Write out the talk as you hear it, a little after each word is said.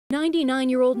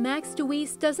99-year-old Max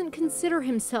DeWeese doesn't consider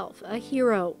himself a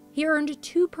hero. He earned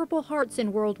 2 Purple Hearts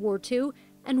in World War II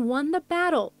and won the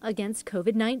battle against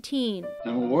COVID-19.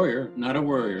 I'm a warrior, not a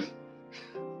worrier.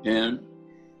 And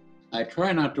I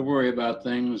try not to worry about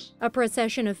things. A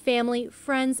procession of family,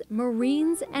 friends,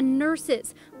 Marines, and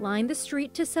nurses lined the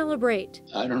street to celebrate.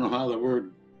 I don't know how the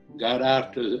word got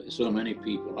out to so many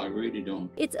people. I really don't.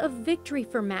 It's a victory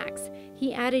for Max.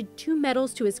 He added 2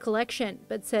 medals to his collection,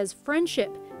 but says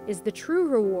friendship is the true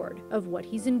reward of what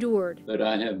he's endured. But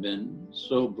I have been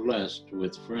so blessed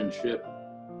with friendship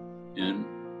and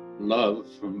love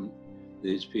from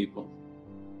these people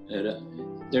that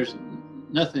there's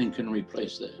nothing can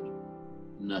replace that.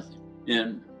 Nothing.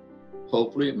 And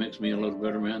hopefully it makes me a little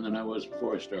better man than I was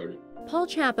before I started. Paul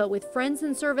Chapa with Friends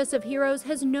in Service of Heroes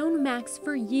has known Max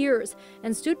for years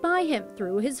and stood by him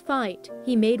through his fight.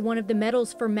 He made one of the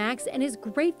medals for Max and is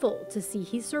grateful to see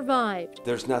he survived.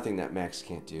 There's nothing that Max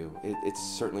can't do. It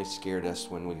certainly scared us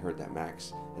when we heard that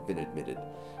Max had been admitted,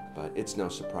 but it's no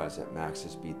surprise that Max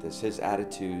has beat this. His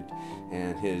attitude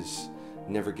and his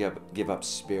never give up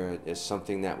spirit is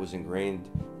something that was ingrained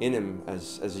in him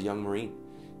as a young Marine,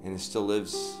 and it still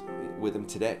lives with him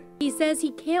today. He says he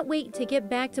can't wait to get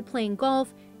back to playing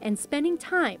golf and spending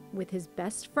time with his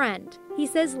best friend. He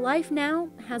says life now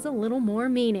has a little more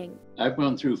meaning. I've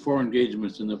gone through 4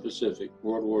 engagements in the Pacific,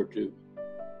 World War II,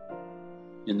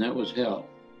 and that was hell.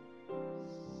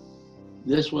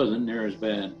 This wasn't near as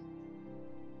bad,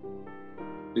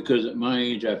 because at my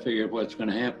age I figured what's going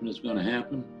to happen is going to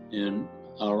happen, and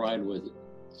I'll ride with it.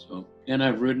 So, and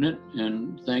I've ridden it,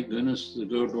 and thank goodness the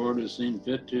good Lord has seen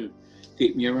fit to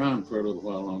keep me around for a little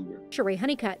while longer. Sheree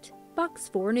Honeycutt, Fox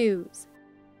 4 News.